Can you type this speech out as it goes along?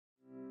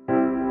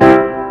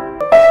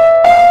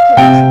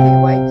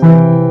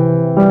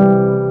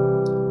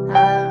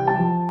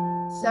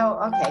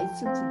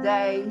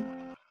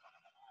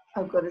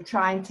going to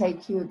try and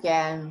take you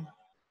again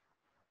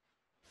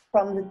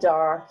from the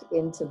dark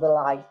into the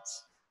light.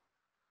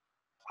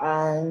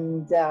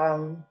 And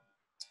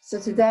so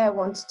today I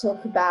want to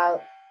talk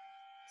about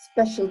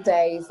special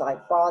days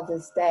like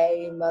Father's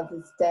Day,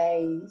 Mother's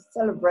Day,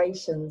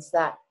 celebrations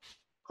that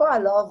quite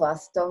a lot of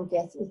us don't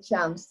get a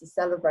chance to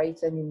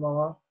celebrate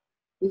anymore.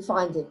 We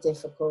find it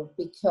difficult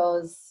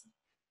because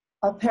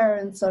our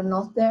parents are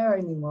not there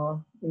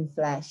anymore in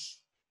flesh.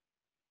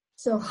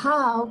 So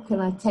how can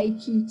I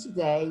take you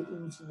today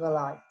into the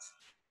light?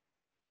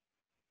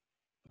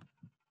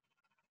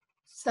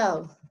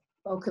 So,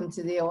 welcome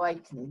to the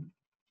awakening.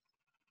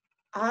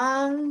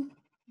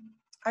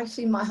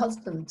 Actually, my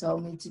husband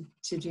told me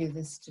to do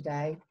this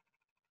today,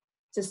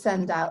 to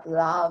send out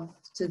love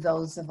to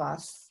those of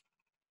us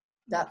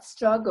that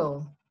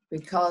struggle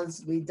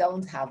because we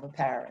don't have a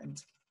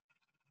parent,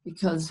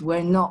 because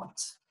we're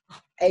not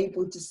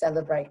able to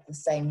celebrate the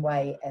same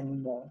way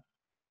anymore.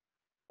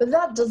 But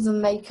that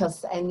doesn't make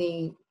us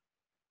any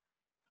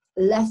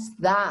less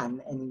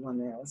than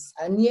anyone else.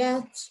 And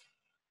yet,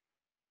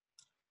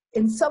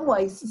 in some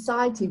ways,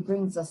 society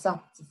brings us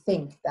up to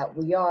think that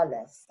we are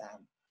less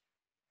than.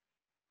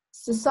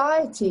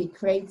 Society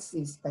creates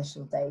these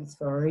special days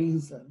for a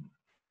reason.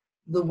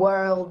 The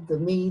world, the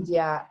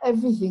media,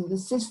 everything, the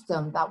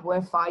system that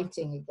we're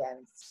fighting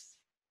against,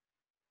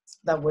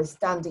 that we're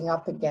standing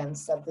up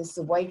against, that this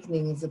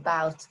awakening is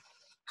about,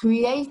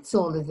 creates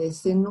all of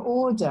this in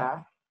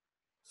order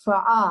for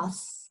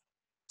us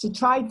to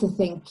try to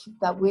think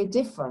that we're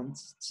different,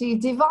 to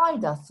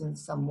divide us in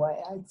some way,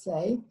 I'd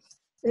say.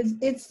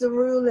 It's the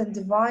rule and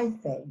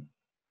divide thing.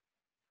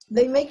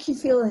 They make you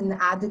feel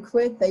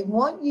inadequate. They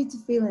want you to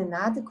feel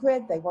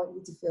inadequate. They want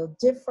you to feel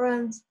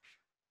different,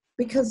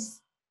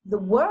 because the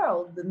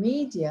world, the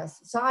media,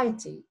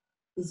 society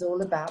is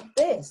all about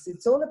this.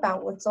 It's all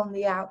about what's on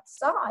the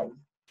outside.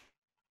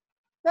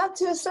 Now,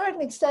 to a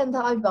certain extent,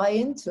 I buy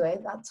into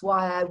it. That's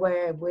why I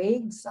wear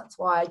wigs. That's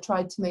why I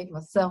try to make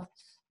myself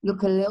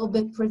look a little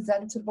bit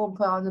presentable,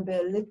 put on a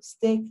bit of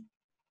lipstick.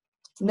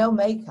 No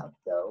makeup,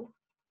 though.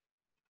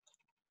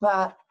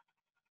 But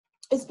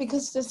it's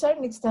because to a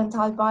certain extent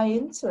I buy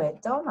into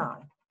it, don't I?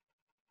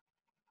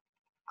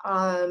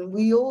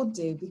 We all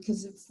do,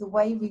 because it's the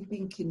way we've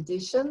been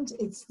conditioned.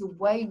 It's the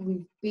way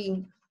we've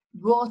been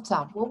brought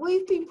up, what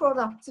we've been brought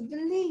up to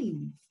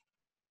believe.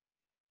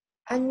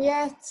 And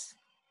yet,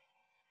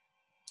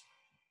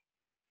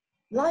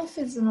 life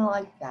isn't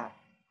like that.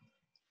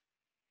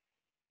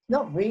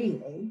 Not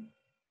really.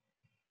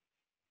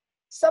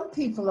 Some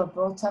people are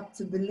brought up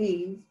to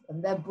believe,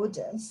 and they're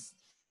Buddhists,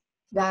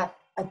 that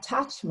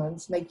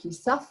attachments make you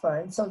suffer.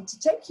 And so to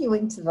take you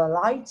into the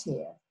light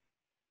here,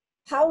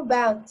 how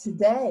about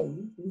today,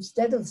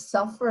 instead of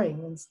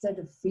suffering, instead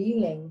of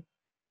feeling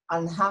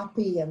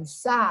unhappy and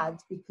sad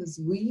because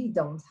we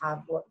don't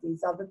have what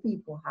these other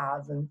people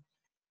have, and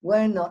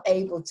we're not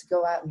able to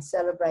go out and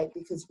celebrate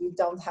because we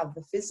don't have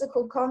the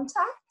physical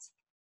contact,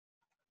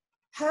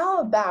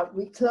 how about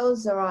we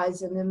close our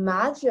eyes and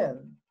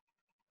imagine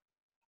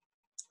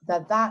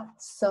that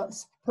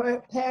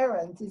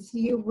parent is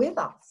here with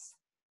us,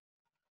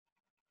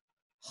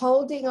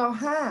 holding our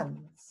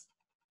hands,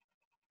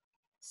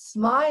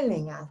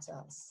 smiling at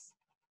us.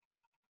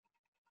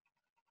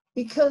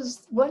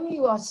 Because when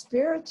you are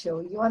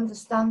spiritual, you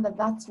understand that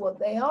that's what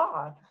they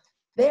are.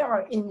 They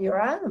are in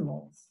your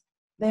animals.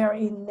 They are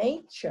in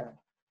nature.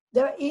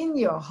 They're in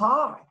your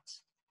heart.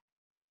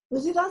 You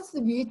see, that's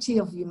the beauty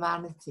of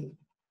humanity.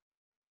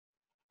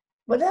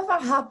 Whatever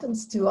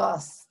happens to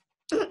us,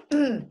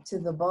 to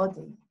the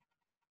body,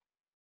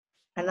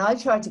 and I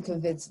try to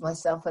convince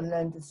myself and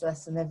learn this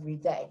lesson every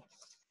day,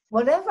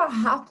 whatever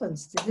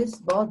happens to this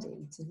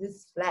body, to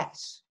this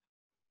flesh,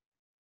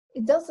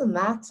 it doesn't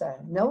matter.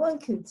 No one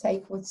can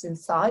take what's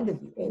inside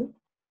of you.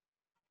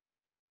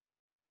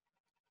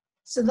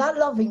 So that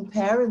loving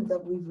parent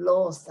that we've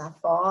lost,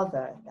 that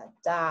father, that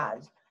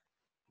dad,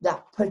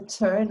 that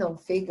paternal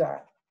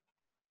figure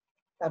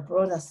that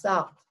brought us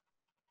up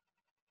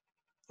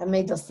and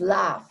made us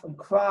laugh and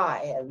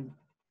cry, and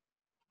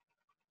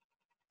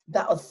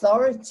that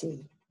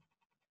authority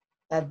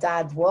that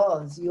dad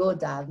was, your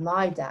dad,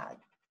 my dad,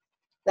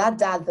 that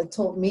dad that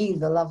taught me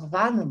the love of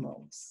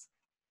animals.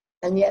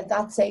 And yet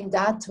that same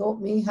dad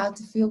taught me how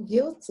to feel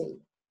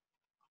guilty.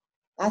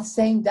 That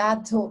same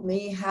dad taught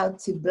me how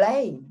to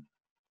blame.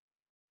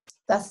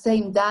 That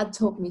same dad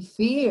taught me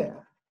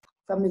fear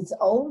from his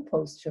own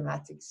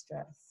post-traumatic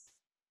stress.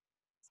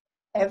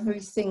 Every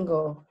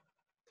single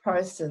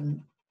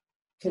person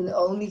can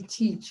only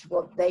teach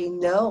what they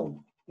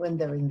know when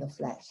they're in the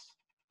flesh.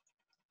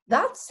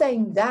 That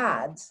same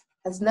dad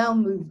has now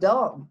moved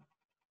on,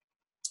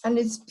 and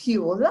it's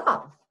pure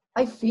love.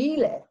 I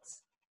feel it.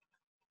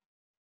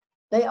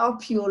 They are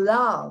pure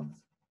love.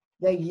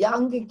 They're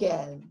young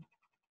again.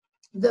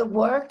 They're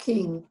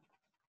working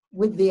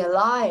with the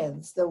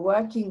alliance. They're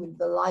working with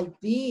the light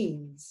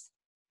beings.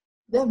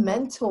 They're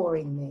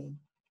mentoring me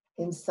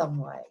in some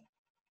way.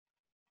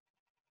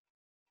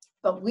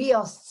 But we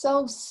are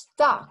so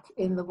stuck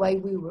in the way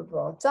we were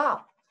brought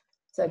up.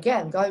 So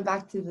again, going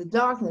back to the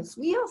darkness,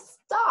 we are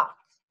stuck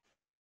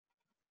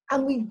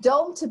And we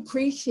don't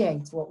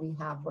appreciate what we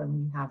have when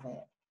we have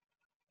it.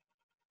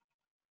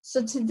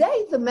 So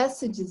today the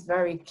message is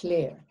very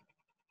clear.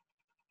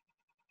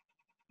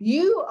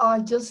 You are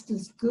just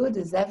as good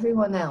as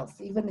everyone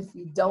else, even if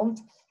you don't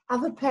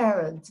have a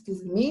parent,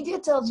 because the media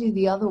tells you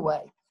the other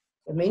way.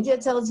 The media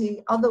tells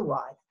you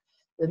otherwise.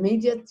 The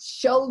media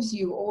shows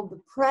you all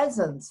the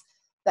presents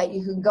that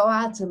you can go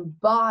out and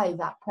buy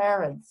that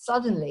parent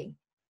suddenly.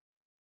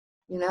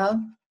 You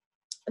know,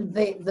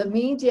 the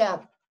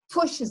media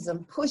pushes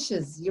and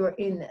pushes your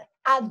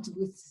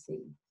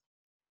inadequacy.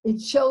 It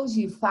shows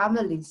you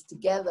families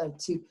together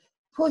to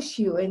push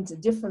you into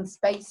different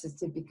spaces,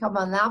 to become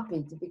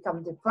unhappy, to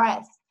become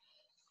depressed,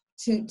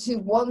 to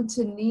want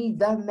to need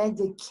their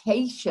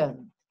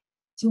medication,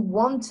 to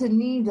want to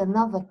need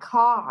another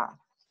car,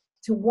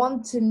 to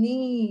want to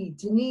need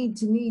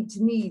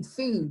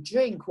food,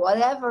 drink,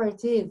 whatever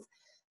it is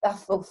that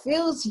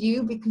fulfills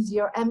you because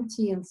you're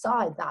empty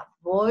inside, that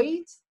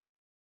void.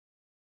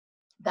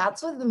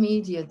 That's what the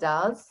media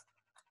does.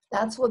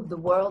 That's what the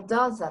world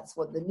does. That's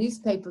what the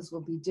newspapers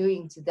will be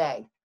doing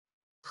today.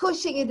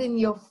 Pushing it in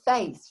your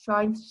face,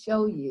 trying to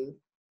show you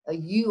that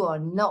you are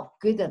not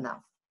good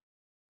enough,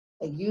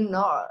 that you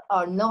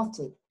are not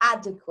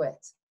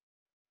adequate.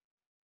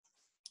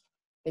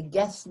 But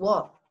guess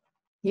what?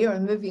 Here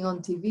in Moving on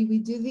TV, we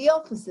do the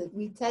opposite.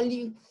 We tell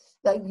you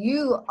that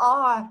you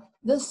are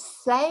the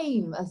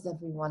same as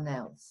everyone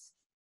else.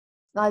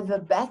 Neither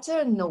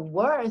better nor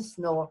worse,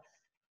 nor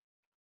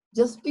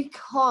just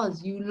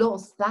because you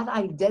lost that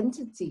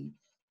identity,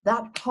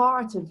 that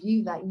part of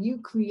you that you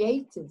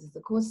created. As the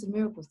Course in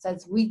Miracles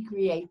says, we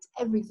create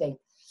everything.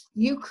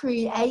 You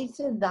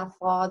created that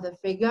father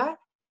figure.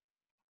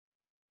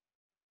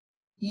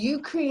 You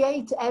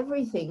create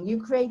everything.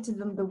 You created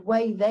them the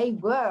way they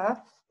were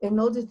in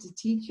order to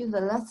teach you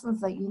the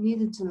lessons that you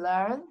needed to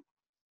learn.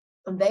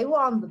 And they were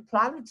on the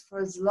planet for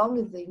as long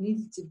as they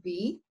needed to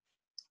be.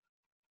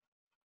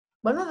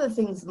 One of the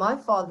things, my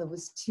father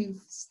was too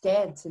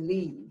scared to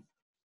leave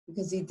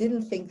because he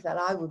didn't think that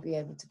I would be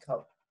able to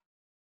cope.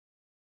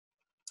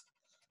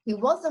 He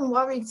wasn't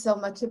worried so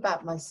much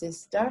about my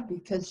sister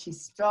because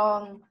she's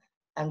strong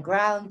and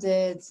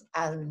grounded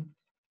and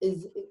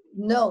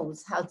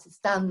knows how to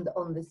stand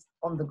on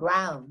the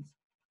ground.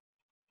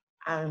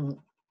 And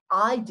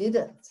I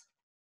didn't.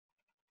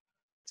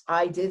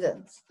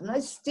 And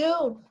I'm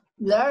still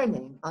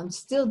learning. I'm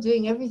still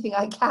doing everything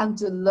I can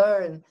to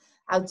learn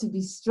how to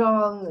be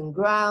strong and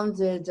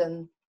grounded.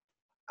 And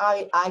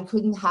I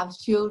couldn't have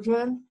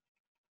children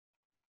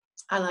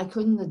and I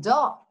couldn't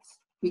adopt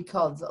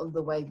because of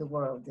the way the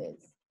world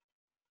is.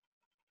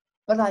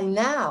 But I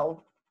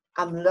now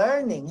am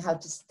learning how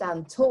to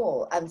stand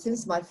tall. And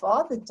since my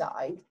father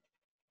died,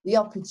 the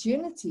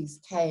opportunities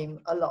came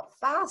a lot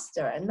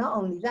faster. And not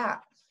only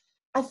that,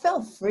 I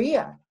felt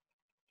freer.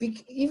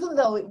 Even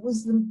though it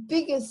was the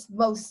biggest,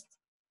 most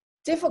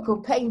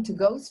difficult pain to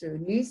go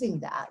through, losing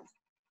Dad,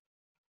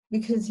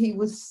 because he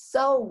was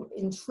so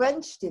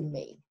entrenched in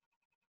me,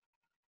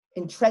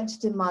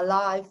 entrenched in my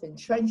life,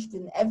 entrenched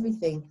in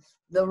everything,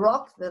 the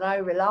rock that I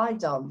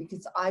relied on,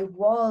 because I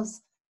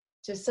was,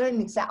 to a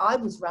certain extent, I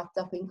was wrapped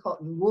up in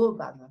cotton wool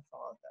by my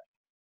father.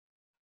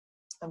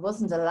 I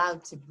wasn't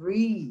allowed to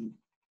breathe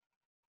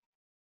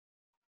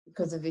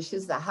because of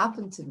issues that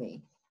happened to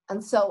me.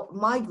 And so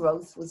my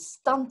growth was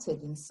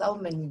stunted in so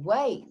many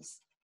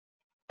ways.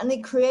 And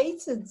it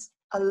created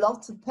a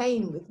lot of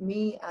pain with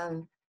me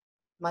and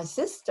my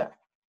sister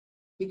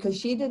because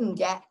she didn't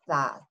get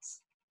that.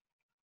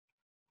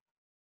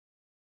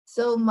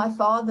 So my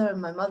father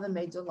and my mother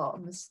made a lot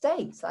of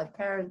mistakes, like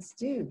parents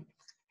do,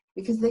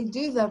 because they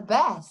do their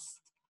best.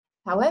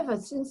 However,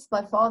 since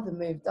my father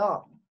moved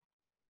on,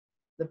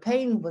 the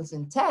pain was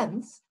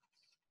intense,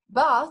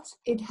 but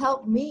it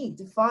helped me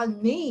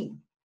define me.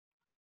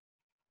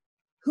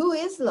 Who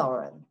is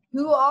Laurene?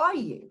 Who are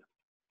you?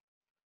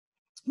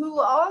 Who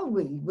are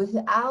we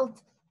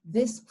without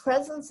this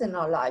presence in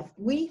our life?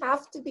 We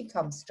have to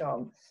become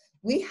strong.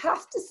 We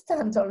have to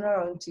stand on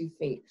our own 2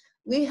 feet.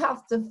 We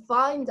have to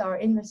find our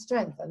inner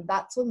strength. And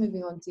that's what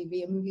Moving on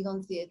TV and Moving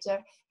on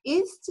Theatre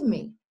is to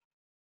me.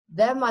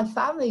 They're my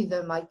family,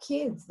 they're my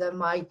kids, they're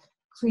my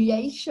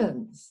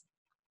creations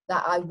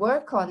that I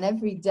work on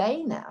every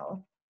day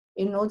now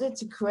in order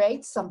to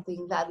create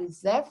something that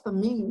is there for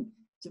me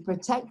to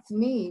protect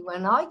me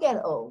when I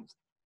get old.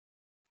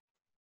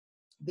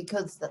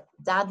 Because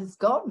Dad is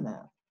gone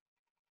now.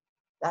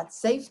 That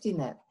safety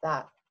net,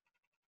 that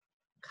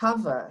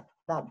cover,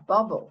 that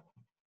bubble.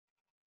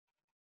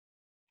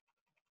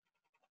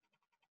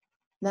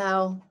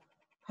 Now,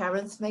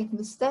 parents make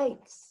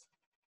mistakes.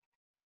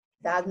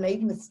 Dad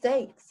made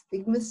mistakes,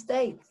 big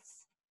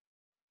mistakes,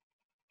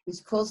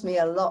 which caused me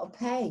a lot of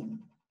pain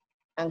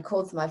and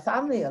caused my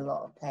family a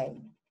lot of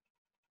pain.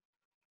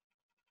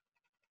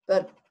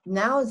 But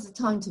now is the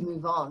time to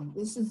move on.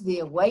 This is the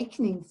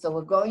awakening, so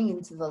we're going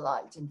into the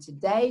light. And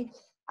today,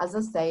 as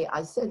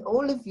I said,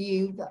 all of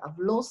you that have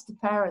lost a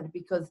parent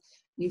because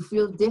you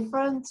feel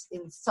different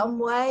in some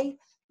way,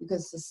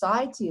 because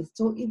society has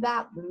taught you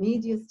that, the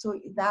media has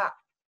taught you that,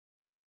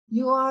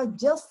 You are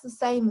just the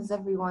same as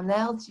everyone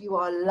else. You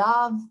are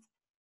loved.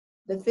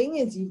 The thing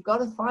is, you've got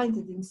to find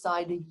it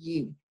inside of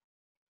you,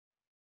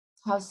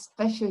 how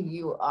special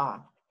you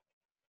are.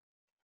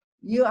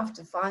 You have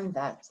to find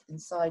that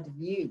inside of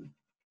you.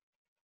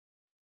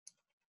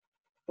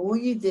 All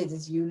you did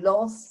is you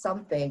lost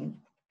something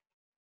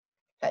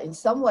that in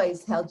some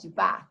ways held you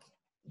back.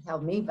 It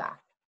held me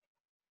back,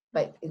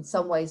 but in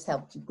some ways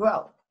helped you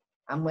grow.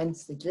 And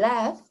once it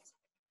left,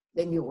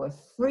 then you were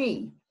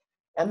free.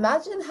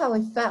 Imagine how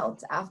it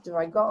felt after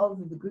I got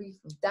over the grief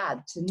of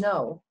Dad to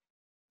know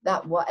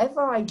that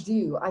whatever I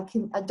do, I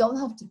don't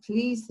have to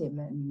please him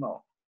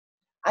anymore.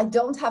 I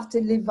don't have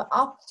to live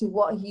up to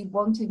what he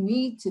wanted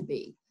me to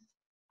be.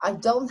 I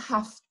don't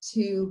have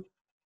to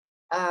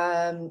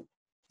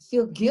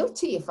feel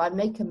guilty if I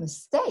make a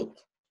mistake.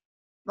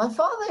 My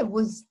father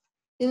was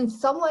in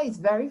some ways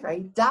very, very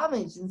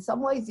damaged. In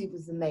some ways he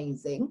was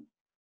amazing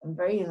and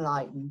very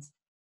enlightened,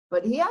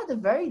 but he had a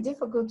very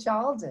difficult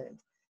childhood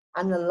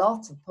and a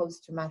lot of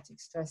post-traumatic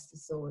stress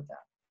disorder.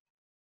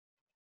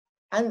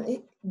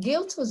 And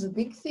guilt was a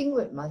big thing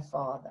with my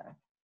father.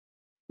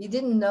 He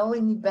didn't know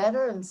any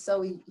better, and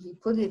so he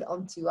put it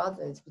onto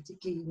others,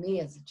 particularly me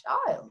as a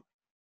child.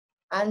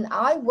 And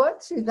I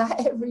worked through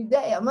that every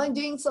day. Am I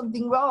doing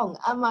something wrong?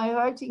 Am I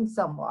hurting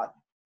someone?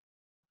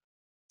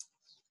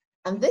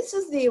 And this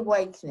is the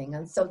awakening.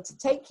 And so to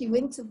take you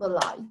into the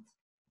light,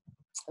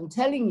 I'm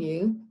telling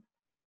you,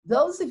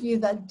 those of you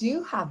that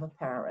do have a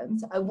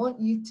parent, I want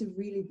you to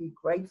really be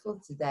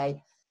grateful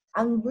today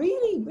and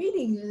really,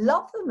 really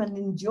love them and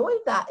enjoy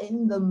that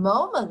in the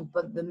moment.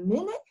 But the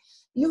minute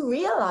you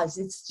realize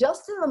it's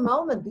just in the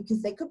moment,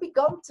 because they could be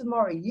gone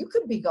tomorrow, you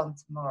could be gone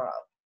tomorrow.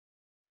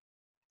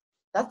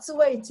 That's the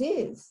way it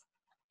is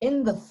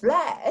in the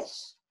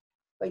flesh,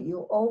 but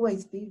you'll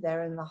always be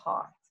there in the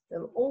heart.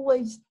 There'll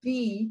always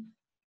be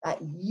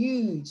that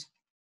huge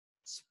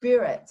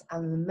spirit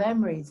and the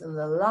memories and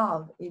the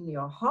love in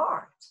your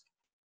heart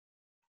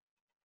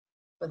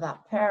for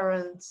that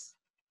parent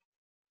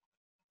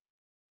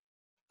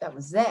that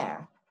was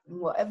there, and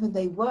whatever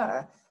they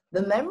were,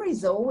 the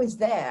memories are always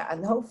there,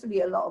 and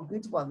hopefully a lot of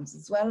good ones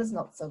as well as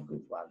not so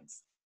good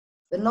ones.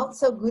 The not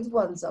so good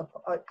ones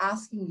are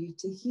asking you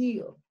to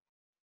heal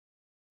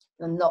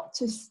and not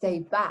to stay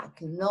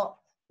back and not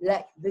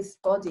let this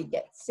body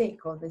get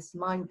sick or this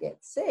mind get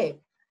sick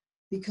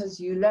because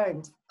you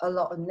learned a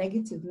lot of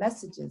negative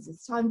messages.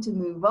 It's time to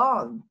move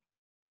on.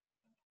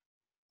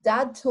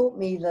 Dad taught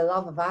me the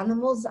love of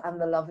animals and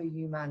the love of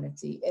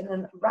humanity. In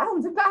a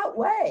roundabout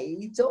way,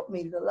 he taught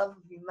me the love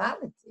of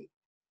humanity.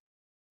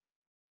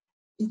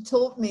 He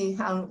taught me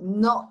how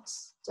not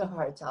to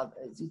hurt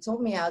others. He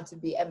taught me how to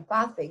be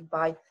empathic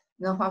by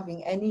not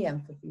having any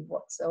empathy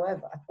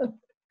whatsoever.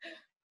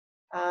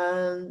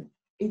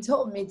 He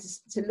taught me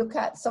to look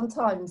at,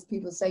 sometimes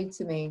people say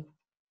to me,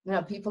 you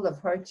know, people have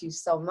hurt you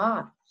so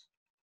much.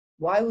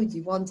 Why would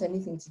you want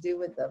anything to do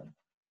with them?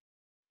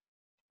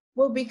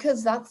 Well,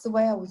 because that's the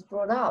way I was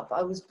brought up.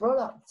 I was brought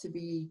up to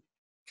be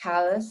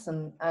callous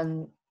and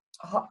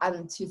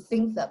to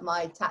think that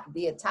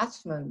the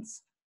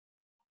attachments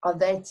are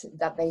there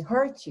that they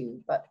hurt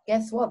you. But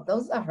guess what?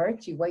 Those that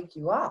hurt you wake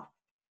you up.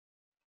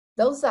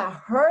 Those that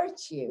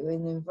hurt you,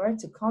 in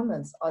inverted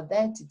commas, are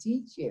there to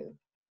teach you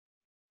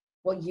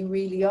what you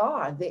really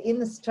are, the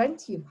inner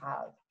strength you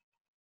have.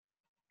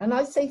 And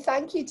I say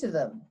thank you to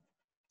them.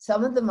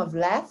 Some of them have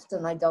left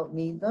and I don't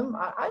need them.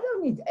 I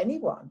don't need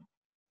anyone.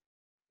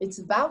 It's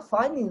about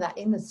finding that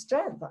inner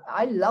strength.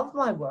 I love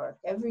my work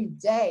every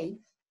day.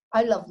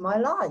 I love my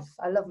life.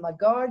 I love my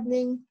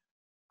gardening.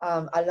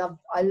 I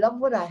love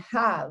what I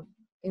have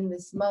in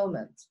this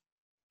moment.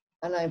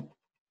 And I'm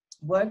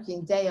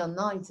working day or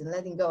night and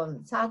letting go of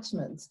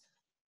attachments,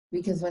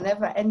 because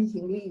whenever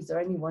anything leaves or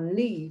anyone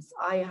leaves,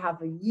 I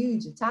have a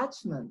huge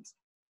attachment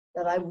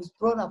that I was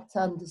brought up to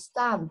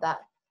understand that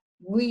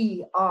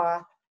we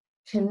are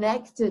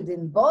connected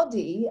in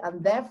body,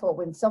 and therefore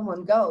when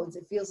someone goes,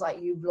 it feels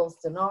like you've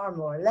lost an arm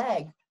or a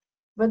leg.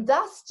 But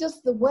that's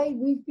just the way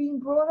we've been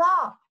brought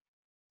up.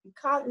 You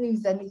can't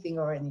lose anything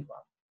or anyone.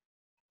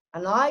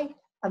 And I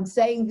am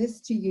saying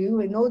this to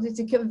you in order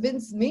to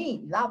convince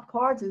me, that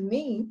part of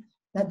me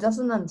that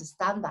doesn't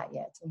understand that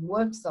yet and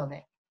works on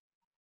it.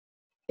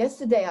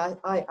 Yesterday,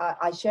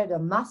 I shared a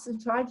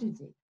massive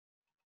tragedy,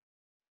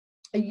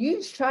 a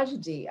huge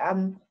tragedy.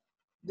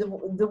 The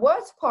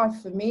worst part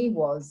for me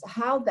was,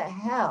 how the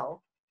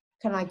hell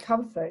can I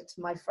comfort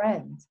my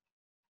friend?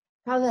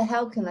 How the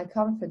hell can I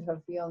comfort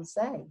her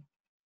fiancé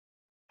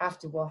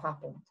after what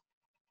happened?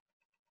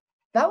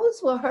 That was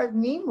what hurt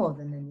me more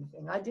than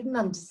anything. I didn't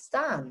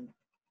understand.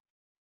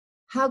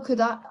 How could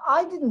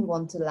I didn't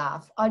want to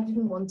laugh. I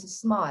didn't want to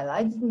smile.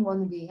 I didn't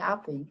want to be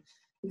happy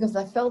because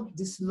I felt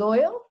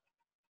disloyal.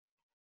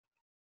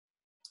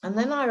 And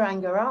then I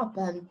rang her up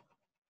and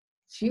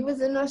she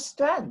was in her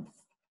strength.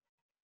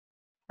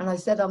 And I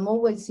said, I'm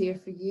always here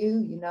for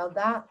you, you know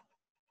that.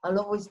 I'll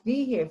always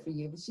be here for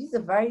you. But she's a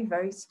very,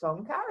 very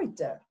strong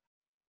character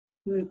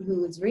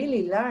who has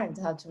really learned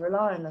how to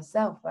rely on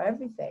herself for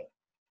everything.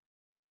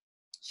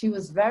 She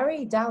was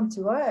very down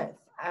to earth.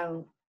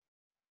 And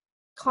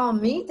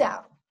calmed me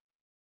down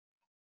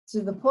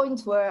to the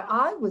point where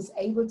I was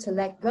able to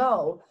let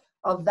go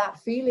of that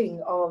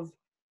feeling of,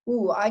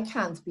 oh, I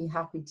can't be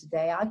happy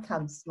today. I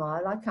can't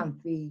smile. I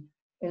can't be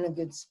in a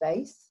good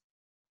space.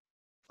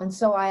 And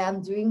so I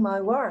am doing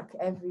my work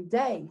every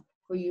day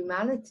for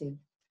humanity.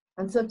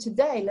 And so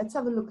today, let's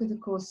have a look at the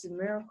Course in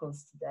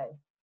Miracles today.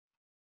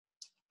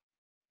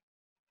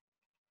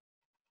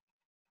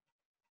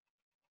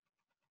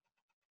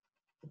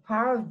 The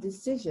power of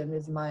decision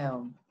is my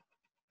own.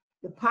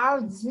 The power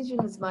of decision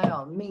is my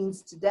own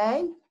means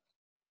today,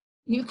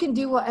 you can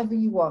do whatever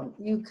you want.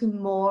 You can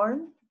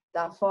mourn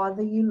that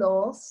father you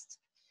lost.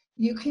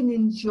 You can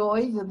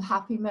enjoy the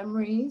happy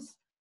memories.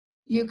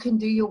 You can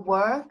do your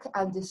work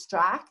and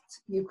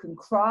distract. You can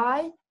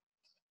cry.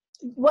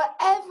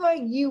 Whatever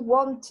you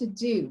want to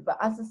do. But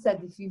as I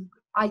said, if you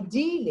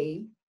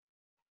ideally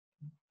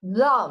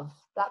love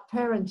that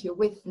parent you're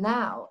with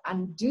now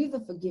and do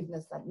the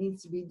forgiveness that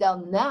needs to be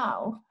done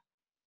now,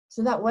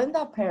 so that when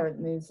that parent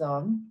moves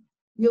on,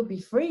 you'll be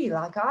free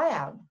like I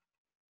am.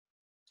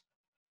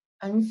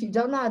 And if you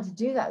don't know how to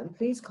do that, then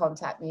please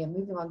contact me at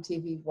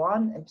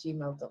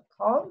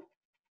movingontv1@gmail.com,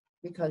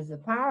 because the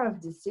power of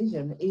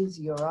decision is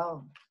your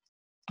own.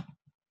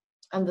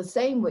 And the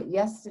same with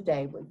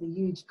yesterday with the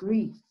huge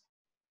grief.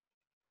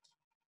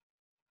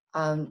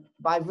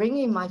 By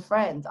ringing my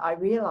friend, I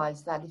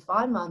realized that if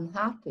I'm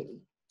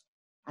unhappy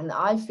and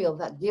I feel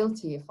that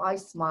guilty if I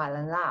smile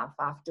and laugh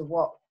after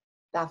what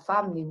that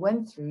family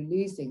went through,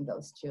 losing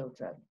those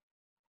children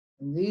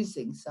and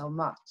losing so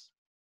much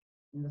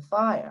in the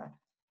fire,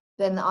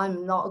 then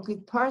I'm not a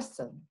good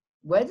person.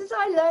 Where did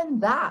I learn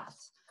that?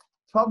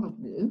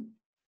 Probably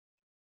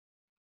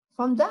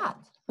from Dad.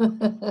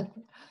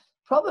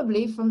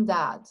 Probably from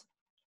Dad.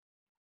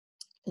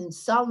 In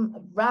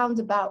some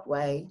roundabout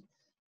way,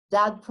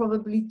 Dad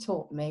probably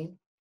taught me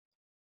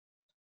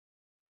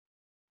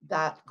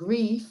that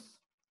grief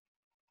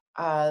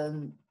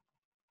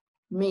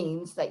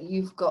means that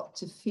you've got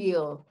to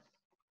feel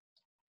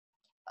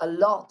a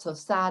lot of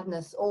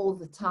sadness all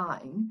the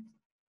time.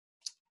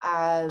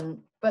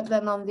 But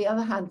then on the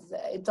other hand,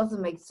 it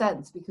doesn't make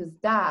sense because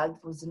Dad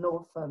was an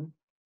orphan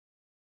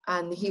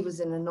and he was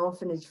in an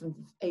orphanage from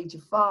the age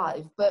of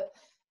 5. But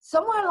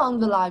somewhere along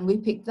the line, we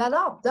picked that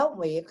up, don't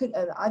we?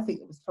 I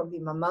think it was probably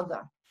my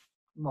mother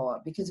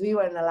more, because we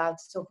weren't allowed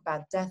to talk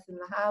about death in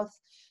the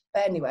house.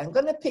 But anyway, I'm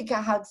going to pick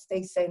out How to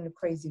Stay Sane in a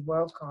Crazy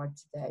World card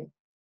today.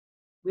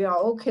 We are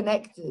all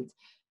connected.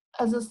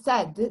 As I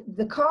said,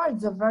 the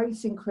cards are very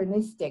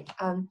synchronistic.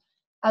 And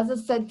as I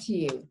said to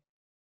you,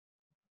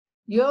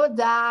 your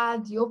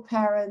dad, your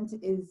parent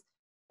is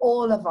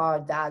all of our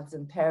dads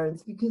and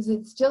parents, because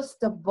it's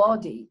just a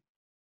body.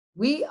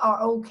 We are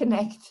all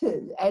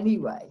connected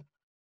anyway.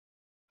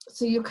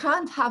 So you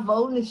can't have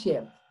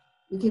ownership.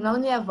 You can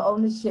only have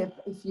ownership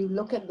if you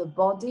look at the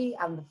body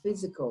and the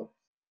physical.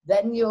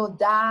 Then your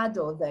dad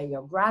or they're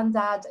your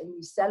granddad, and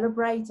you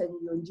celebrate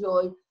and you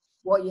enjoy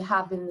what you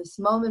have in this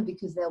moment,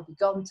 because they'll be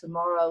gone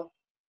tomorrow.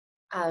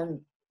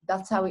 And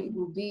that's how it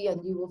will be.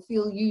 And you will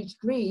feel huge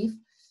grief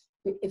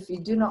if you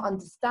do not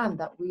understand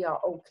that we are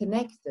all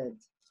connected.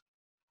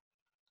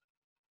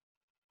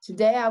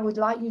 Today, I would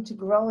like you to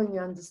grow in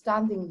your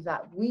understanding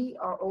that we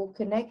are all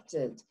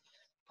connected,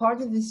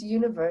 part of this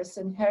universe,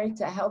 and here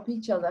to help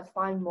each other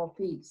find more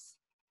peace.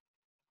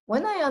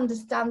 When I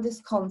understand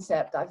this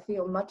concept, I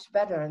feel much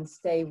better and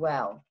stay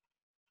well.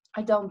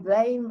 I don't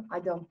blame, I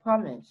don't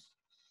punish.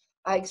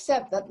 I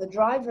accept that the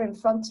driver in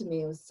front of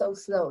me who was so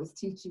slow is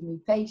teaching me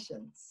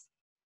patience.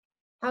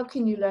 How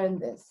can you learn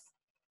this?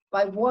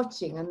 By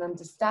watching and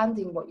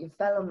understanding what your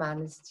fellow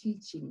man is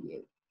teaching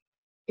you.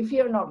 If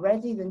you're not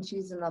ready, then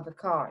choose another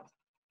card.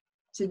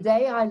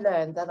 Today I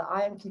learned that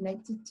I am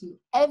connected to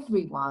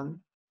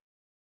everyone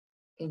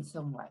in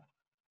some way.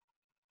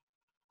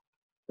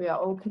 We are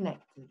all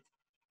connected.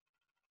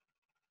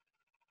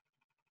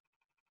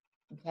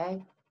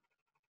 Okay?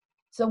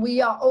 So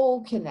we are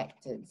all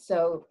connected.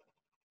 So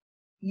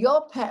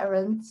your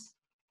parents,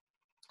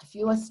 if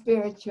you are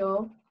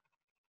spiritual,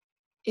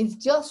 is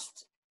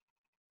just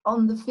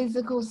on the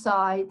physical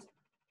side,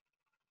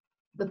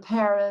 the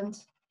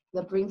parent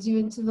that brings you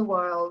into the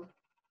world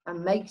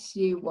and makes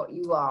you what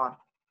you are.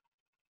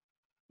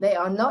 They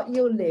are not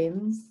your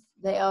limbs.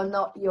 They are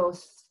not your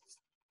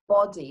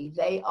body.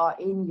 They are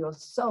in your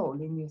soul,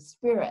 in your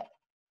spirit.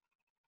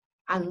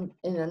 And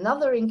in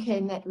another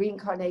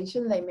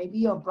reincarnation, they may be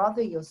your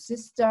brother, your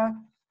sister,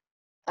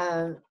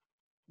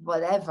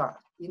 whatever,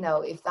 you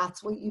know, if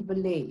that's what you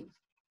believe.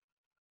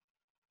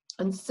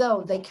 And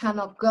so they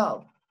cannot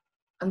go,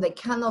 and they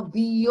cannot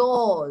be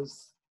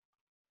yours.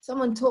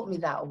 Someone taught me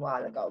that a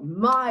while ago.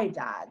 My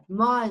dad,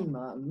 my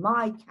mum,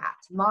 my cat,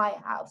 my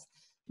house,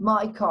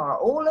 my car,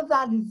 all of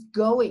that is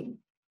going.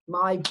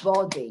 My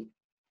body.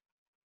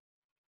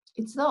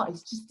 It's not,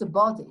 it's just a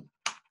body.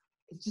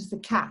 It's just a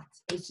cat.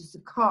 It's just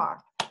a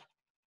car.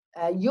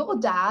 Your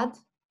dad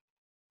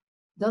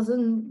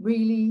doesn't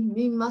really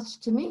mean much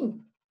to me,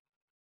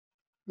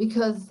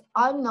 because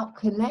I'm not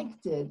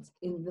connected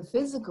in the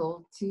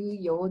physical to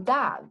your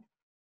dad.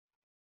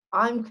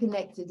 I'm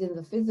connected in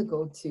the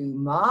physical to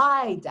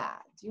my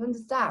dad. Do you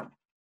understand?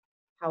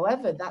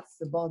 However, that's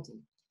the body.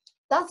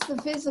 That's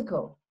the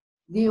physical.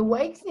 The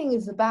awakening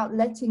is about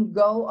letting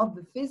go of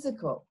the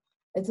physical.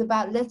 It's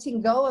about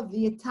letting go of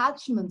the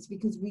attachments,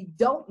 because we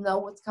don't know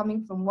what's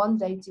coming from one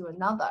day to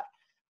another.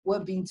 We're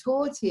being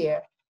taught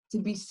here to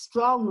be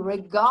strong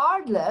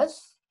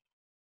regardless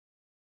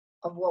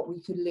of what we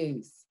could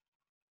lose.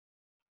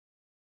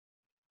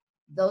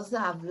 Those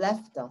that have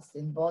left us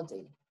in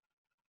body,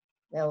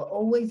 they'll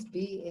always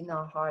be in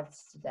our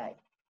hearts today.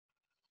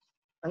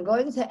 I'm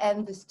going to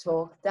end this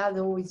talk. Dad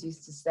always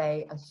used to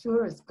say, as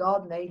sure as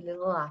God made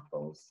little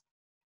apples.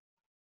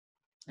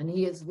 And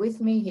he is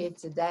with me here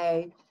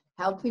today,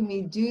 helping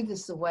me do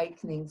this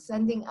awakening,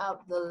 sending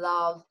out the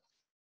love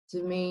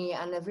to me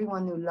and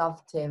everyone who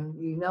loved him.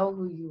 You know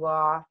who you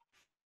are.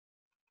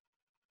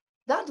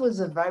 That was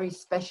a very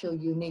special,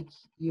 unique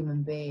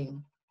human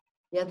being.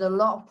 He had a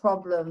lot of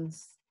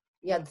problems.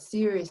 He had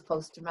serious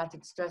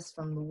post-traumatic stress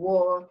from the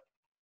war.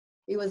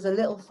 He was a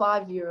little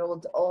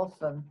 5-year-old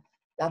orphan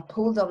that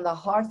pulled on the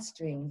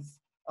heartstrings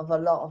of a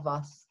lot of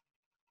us.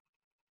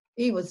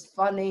 He was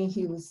funny,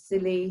 he was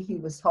silly, he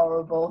was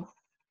horrible.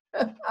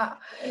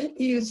 He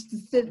used to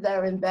sit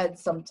there in bed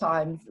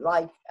sometimes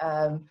like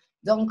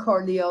Don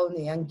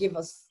Corleone and give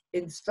us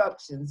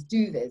instructions,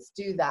 do this,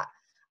 do that.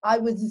 I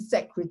was his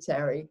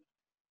secretary,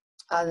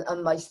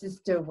 and my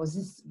sister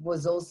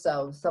was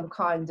also some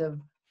kind of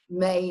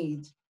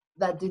maid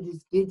that did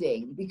his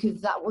bidding,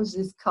 because that was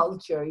his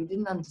culture. He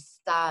didn't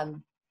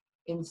understand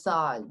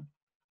inside.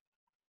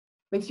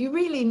 But if you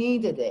really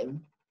needed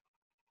him,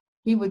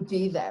 he would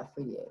be there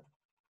for you.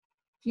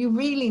 If you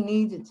really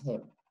needed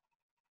him.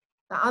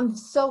 Now, I'm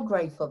so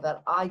grateful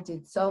that I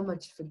did so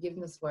much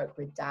forgiveness work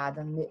with Dad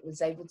and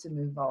was able to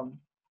move on.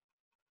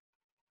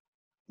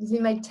 Because he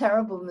made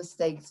terrible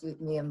mistakes with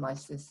me and my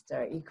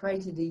sister. He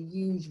created a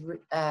huge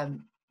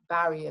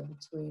barrier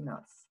between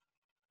us.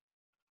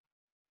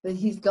 But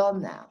he's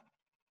gone now.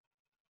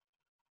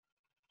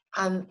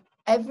 And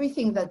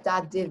everything that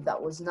Dad did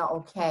that was not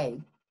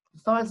okay,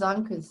 as far as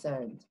I'm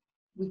concerned,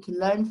 we can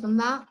learn from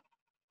that.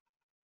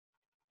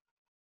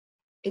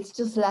 It's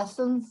just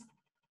lessons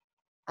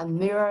and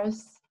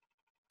mirrors,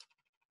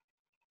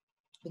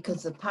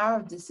 because the power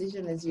of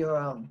decision is your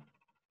own.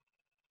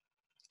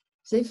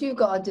 So if you've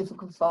got a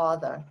difficult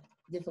father,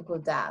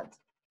 difficult dad,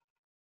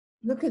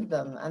 look at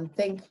them and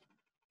think,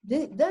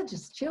 they're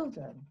just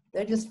children.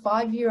 They're just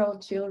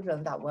 5-year-old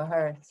children that were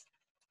hurt.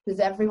 Because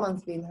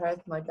everyone's been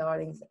hurt, my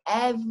darlings.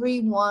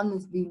 Everyone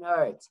has been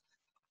hurt.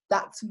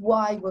 That's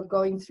why we're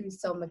going through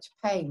so much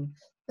pain.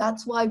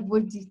 That's why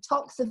we're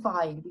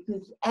detoxifying,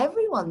 because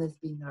everyone has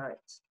been hurt.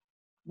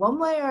 One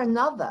way or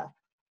another,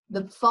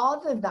 the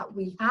father that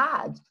we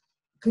had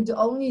could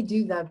only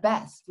do their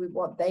best with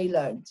what they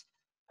learned.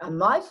 And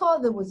my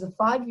father was a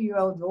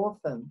 5-year-old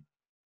orphan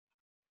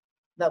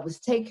that was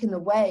taken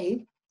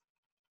away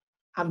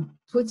and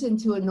put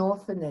into an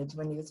orphanage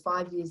when he was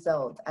 5 years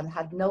old and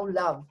had no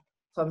love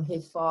from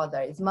his father.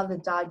 His mother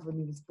died when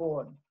he was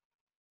born.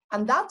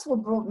 And that's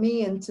what brought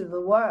me into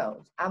the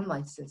world, and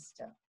my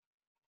sister.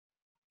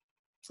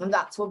 And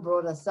that's what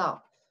brought us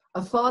up.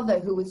 A father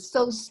who was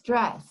so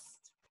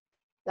stressed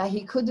that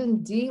he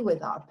couldn't deal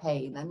with our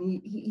pain.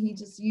 And he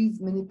just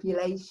used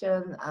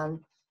manipulation and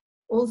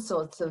all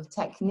sorts of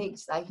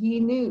techniques that he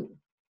knew,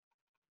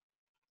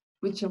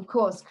 which of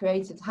course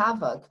created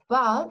havoc.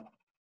 But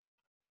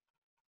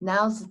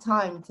now's the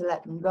time to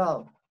let them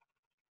go.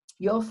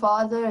 Your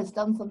father has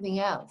done something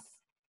else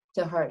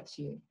to hurt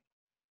you.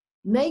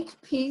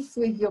 Make peace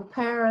with your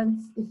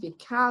parents if you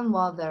can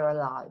while they're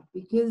alive,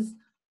 because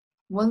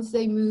once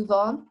they move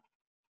on,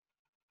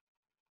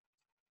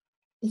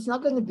 it's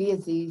not going to be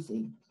as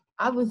easy.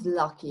 I was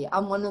lucky.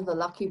 I'm one of the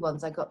lucky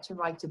ones. I got to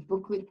write a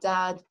book with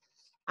Dad,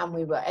 and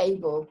we were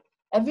able,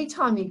 every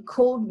time he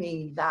called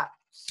me that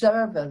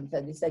servant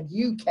and he said,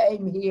 you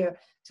came here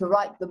to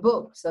write the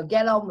book, so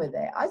get on with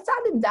it. I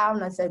sat him down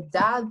and I said,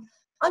 Dad,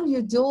 I'm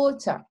your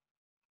daughter.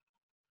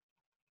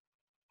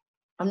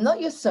 I'm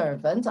not your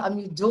servant, I'm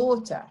your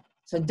daughter.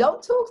 So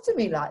don't talk to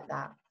me like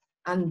that.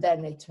 And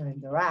then it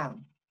turned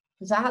around.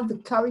 Because I had the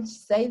courage to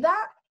say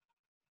that.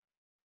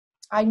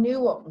 I knew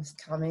what was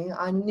coming.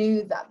 I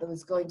knew that there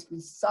was going to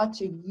be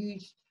such a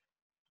huge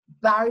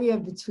barrier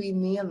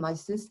between me and my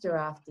sister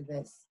after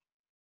this.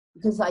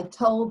 Because I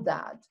told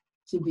Dad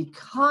to be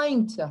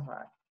kind to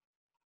her.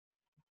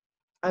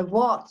 I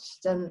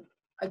watched and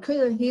I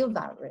couldn't heal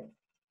that rift.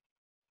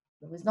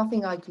 There was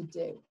nothing I could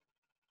do.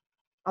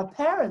 Our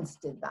parents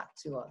did that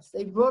to us.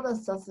 They brought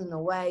us in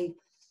a way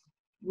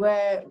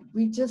where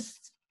we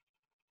just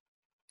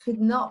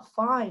could not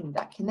find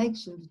that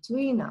connection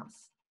between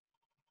us.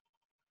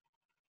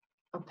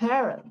 Our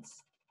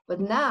parents. But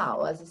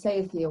now, as I say,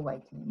 it's the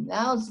awakening.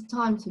 Now's the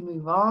time to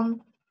move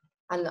on.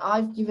 And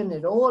I've given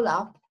it all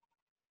up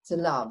to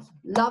love.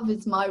 Love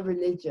is my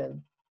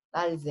religion.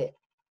 That is it.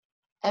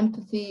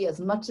 Empathy, as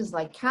much as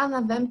I can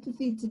have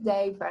empathy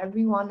today for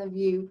every one of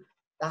you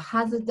that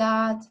has a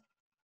dad.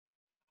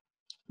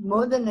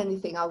 More than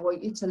anything, I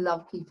want you to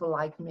love people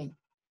like me.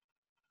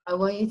 I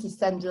want you to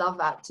send love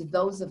out to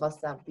those of us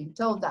that have been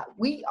told that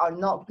we are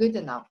not good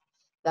enough,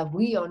 that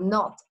we are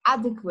not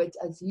adequate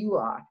as you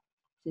are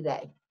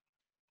today.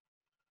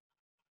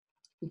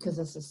 Because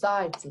of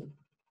society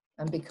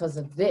and because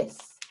of this,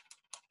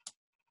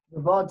 the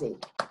body,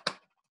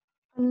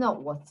 and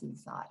not what's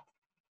inside.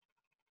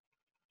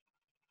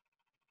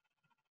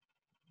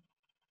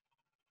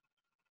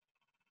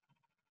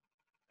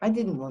 I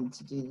didn't want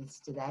to do this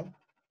today.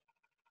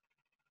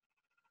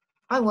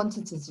 I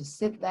wanted to just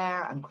sit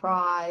there and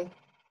cry.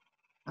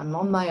 I'm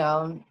on my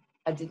own.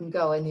 I didn't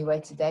go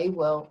anywhere today.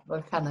 Well,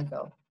 where can I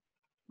go?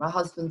 My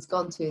husband's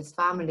gone to his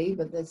family,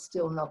 but they're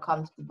still not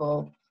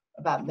comfortable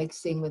about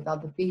mixing with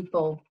other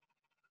people.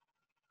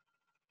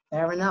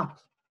 Fair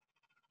enough.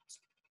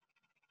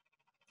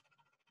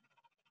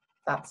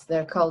 That's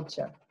their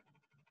culture.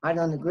 I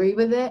don't agree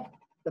with it,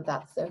 but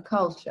that's their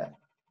culture.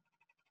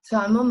 So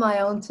I'm on my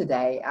own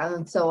today,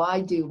 and so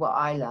I do what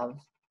I love.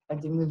 I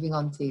do moving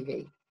on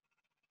TV.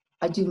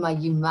 I do my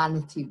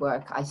humanity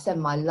work. I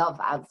send my love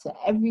out to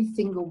every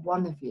single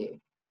one of you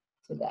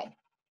today.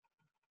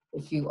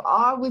 If you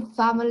are with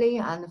family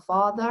and a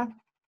father,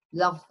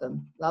 love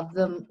them. Love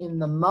them in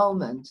the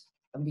moment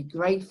and be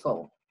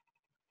grateful.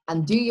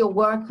 And do your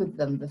work with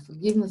them, the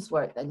forgiveness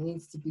work that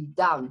needs to be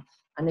done.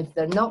 And if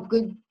they're not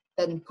good,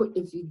 then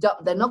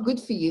they're not good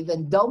for you,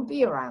 then don't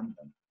be around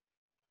them.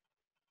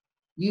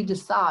 You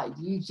decide,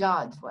 you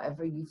judge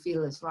whatever you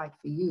feel is right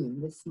for you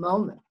in this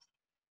moment.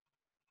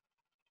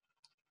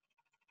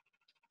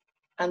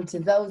 And to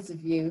those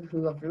of you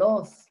who have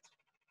lost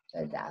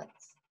their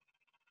dads,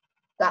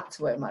 that's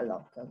where my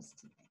love goes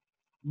to,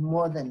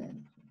 more than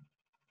anything.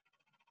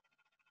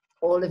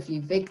 All of you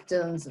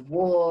victims of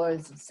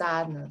wars, of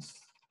sadness,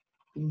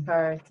 being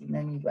hurt in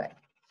any way.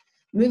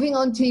 Moving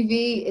on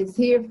TV is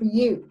here for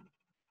you.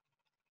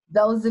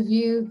 Those of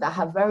you that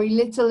have very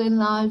little in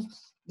life,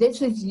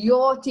 this is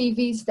your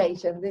TV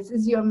station. This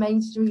is your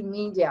mainstream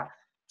media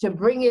to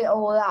bring it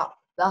all up.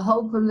 The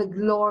hope and the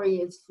glory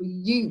is for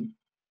you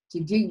to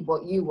do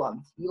what you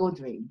want, your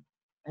dream.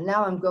 And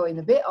now I'm going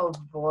a bit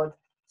overboard,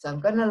 so I'm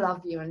going to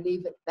love you and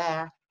leave it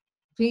there.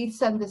 Please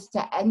send this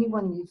to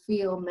anyone you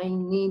feel may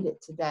need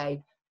it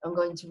today. I'm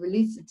going to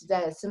release it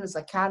today as soon as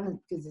I can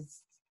because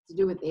it's to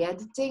do with the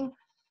editing.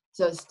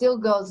 So it still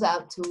goes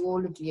out to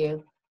all of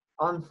you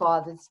on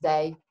Father's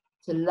Day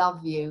to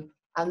love you.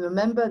 And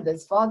remember,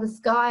 there's Father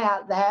Sky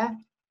out there,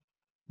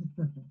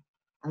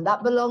 and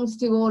that belongs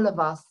to all of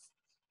us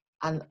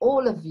and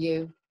all of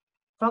you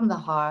from the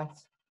heart.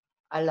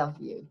 I love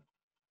you.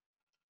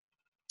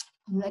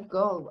 And let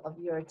go of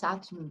your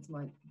attachments,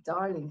 my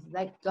darlings.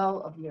 Let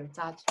go of your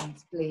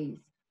attachments, please.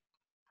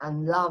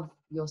 And love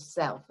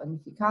yourself. And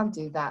if you can't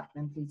do that,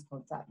 then please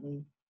contact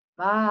me.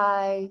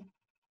 Bye.